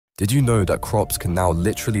Did you know that crops can now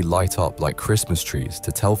literally light up like Christmas trees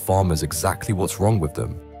to tell farmers exactly what's wrong with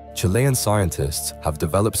them? Chilean scientists have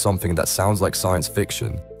developed something that sounds like science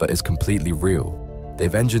fiction, but is completely real.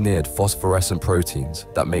 They've engineered phosphorescent proteins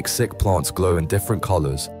that make sick plants glow in different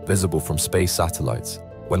colors visible from space satellites.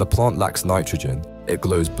 When a plant lacks nitrogen, it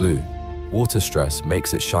glows blue. Water stress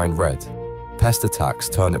makes it shine red. Pest attacks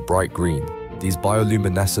turn it bright green. These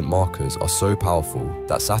bioluminescent markers are so powerful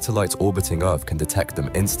that satellites orbiting Earth can detect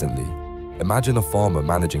them instantly. Imagine a farmer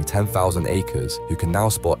managing 10,000 acres who can now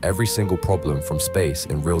spot every single problem from space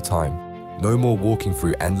in real time. No more walking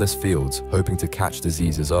through endless fields hoping to catch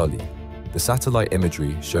diseases early. The satellite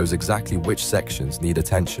imagery shows exactly which sections need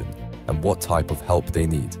attention and what type of help they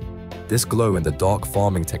need. This glow-in-the-dark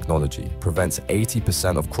farming technology prevents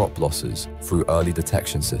 80% of crop losses through early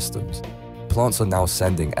detection systems. Plants are now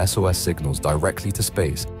sending SOS signals directly to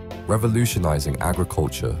space, revolutionizing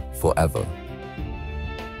agriculture forever.